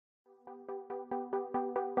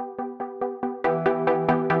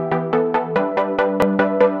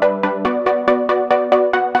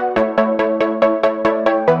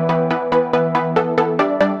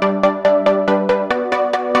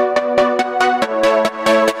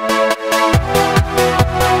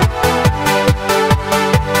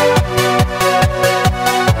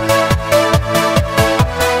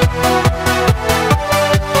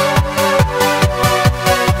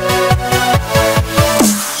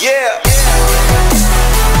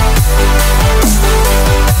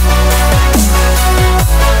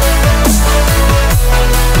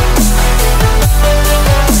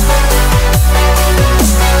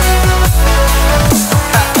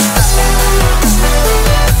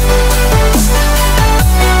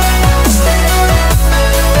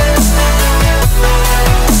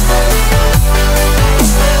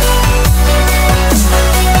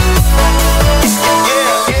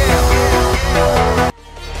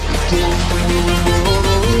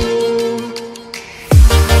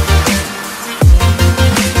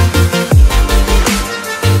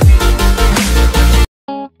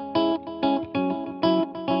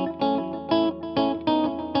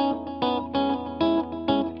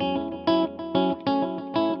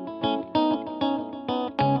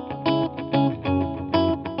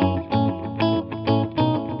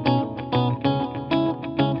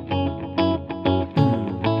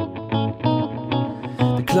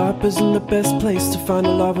Club isn't the best place to find a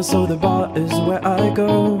lover, so the bar is where I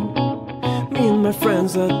go. Me and my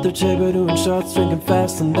friends at the table doing shots, drinking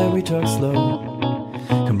fast, and then we talk slow.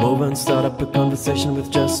 Come over and start up a conversation with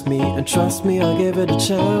just me, and trust me, I'll give it a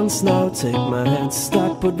chance. Now take my hand,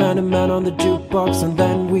 stop, put Random Man on the jukebox, and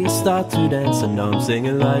then we start to dance. And now I'm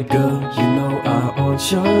singing like, girl, you know I want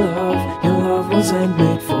your love. Your love was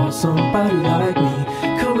handmade for somebody like me.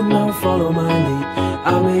 Come on now, follow my lead.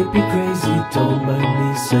 I may be crazy, don't mind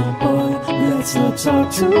me. Say, boy, let's not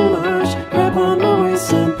talk too much. Grab on my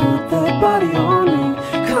waist and put that body on me.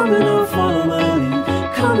 Come and now, follow my lead.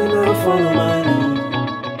 Come and now, follow my lead.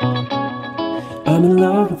 I'm in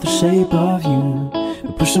love with the shape of you.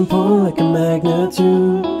 We push and pull like a magnet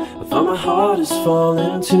too. I find my heart is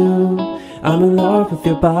falling too. I'm in love with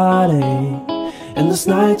your body. And this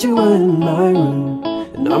night you were in my room,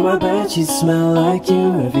 and on my bed sheets smell like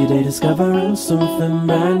you. Every day discovering something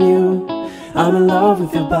brand new. I'm in love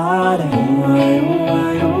with your body. Oh why, oh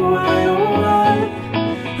why, oh why, oh why.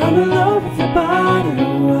 I'm in love with your body.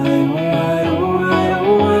 Oh why, oh why, oh why,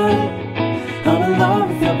 oh why. I'm in love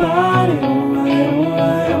with your body. Oh why, oh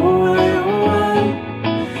why, oh why, oh why.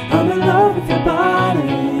 I'm in love with your body.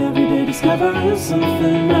 Every day discovering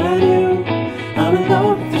something brand new. I'm in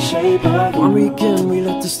love with the shape of you. One weekend we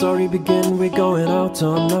let the story begin. We're going out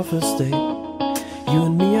on our first date. You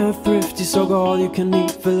and me are thrifty, so go all you can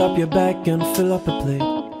eat. Fill up your bag and fill up a plate.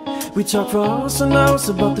 We talk for hours and hours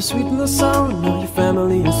about the sweet and the sour, and how your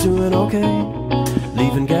family is doing okay.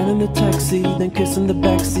 Leaving, get in the taxi, then kissing the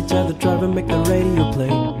backseat. Tell the driver make the radio play.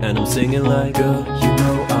 And I'm singing like, girl, you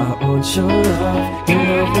know I want your love. Your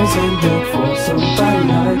love wasn't built for somebody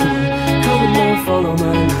like me. Come and now, follow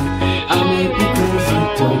my lead. I may be crazy,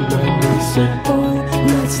 don't mind me. Say, boy,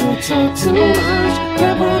 let's not talk too much.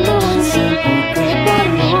 Grab on the waist and put that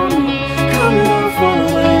body on me. Come and now, follow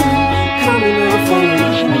my lead. Come and now, follow my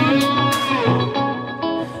lead.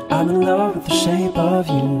 I'm in love with the shape of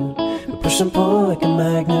you. We push and pull like a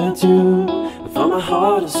magnet too. I find my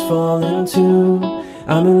heart is falling too.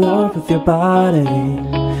 I'm in love with your body.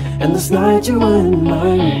 And this night you were in my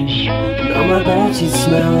room, and on my bed sheets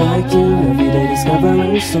smell like you. Every day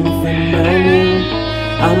discovering something brand new.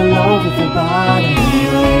 I'm in love with your body.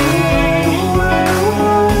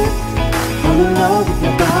 I'm in love with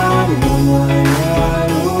your body.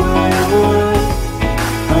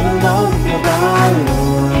 I'm in love with your body.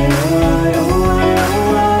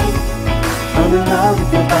 I'm in love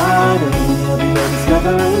with your body. Every day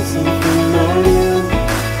discovering something brand new.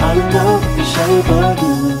 I'm in love with the shape of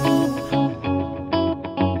you.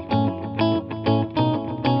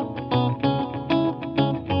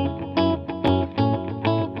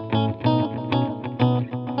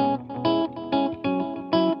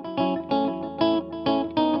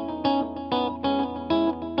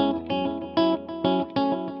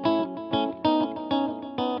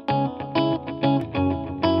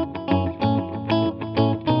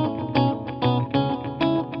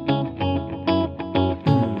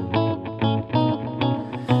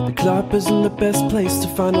 Club isn't the best place to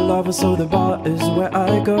find a lover, so the bar is where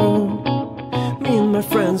I go. Me and my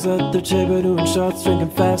friends at the table doing shots,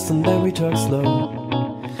 drinking fast, and then we talk slow.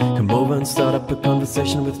 Come over and start up a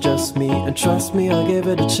conversation with just me, and trust me, I'll give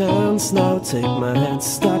it a chance. Now take my hand,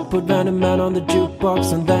 stop, put Random Man on the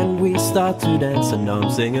jukebox, and then we start to dance. And now I'm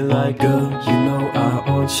singing like, girl, you know I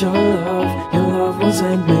want your love. Your love was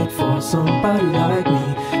handmade for somebody like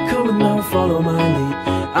me. Come on now, follow my lead.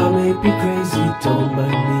 I may be crazy, don't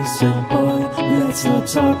mind me. Say, boy, let's not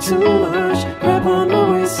talk too much. Grab on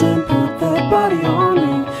my waist and put that body on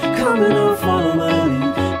me. Come on now, follow my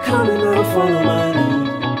lead. Come on now, follow my lead.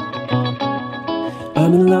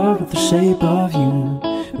 I'm in love with the shape of you.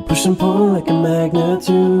 We push and pull like a magnet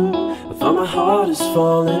too. I find my heart is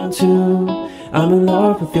falling too. I'm in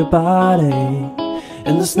love with your body.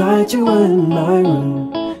 And this night you were in my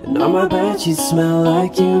room, and on my bed sheets smell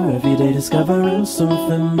like you. Every day discovering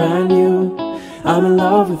something brand new. I'm in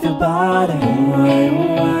love with your body. Oh why, oh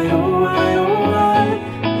why, oh why, oh why.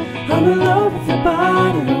 I'm in love with your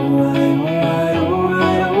body. Oh why, oh why, oh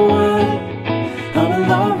why, oh why. I'm in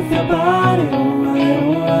love with your body. Oh why, oh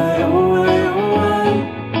why, oh why, oh why.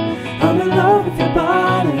 I'm in love with your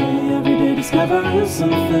body. Every day discovering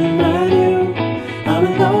something brand new. I'm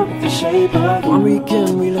in love with the shape of you. One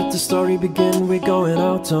weekend we let the story begin. We're going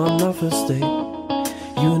out on our first date.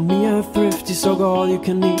 You and me are thrifty, so go all you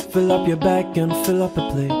can eat. Fill up your bag and fill up a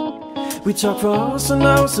plate. We talk for hours and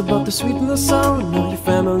hours about the sweet and the sour, and how your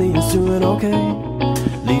family is doing okay.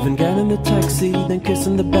 Leaving, get in the taxi, then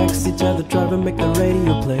kissing the backseat. Tell the driver make the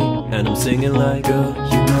radio play. And I'm singing like, girl,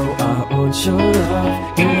 you know I want your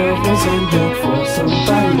love. Your love wasn't built for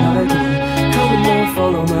somebody like me. Come and now,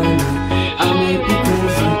 follow my lead. I may be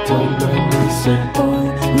crazy, don't mind me. Say, boy,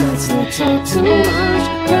 let's not talk too much.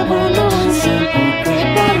 Grab on the waist and put that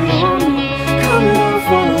body on me. Come and now,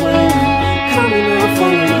 follow my lead. Come and now,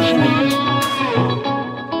 follow my lead.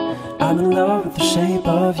 I'm in love with the shape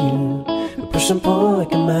of you. We push and pull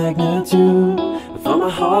like a magnet too. I find my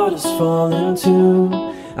heart is falling too.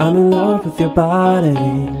 I'm in love with your body.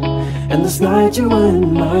 And this night you were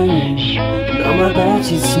in my room, and on my bed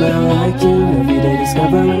sheets smell like you. Every day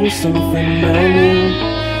discovering something brand new.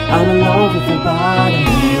 I'm in love with your body.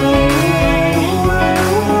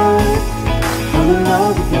 I'm in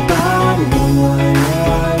love with your body. I'm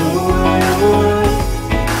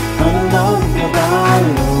in love with your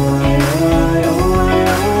body.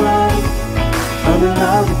 I'm in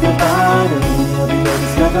love with your body. Every day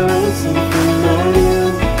discovering something brand new.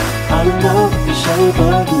 I'm in love with the shape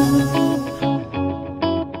of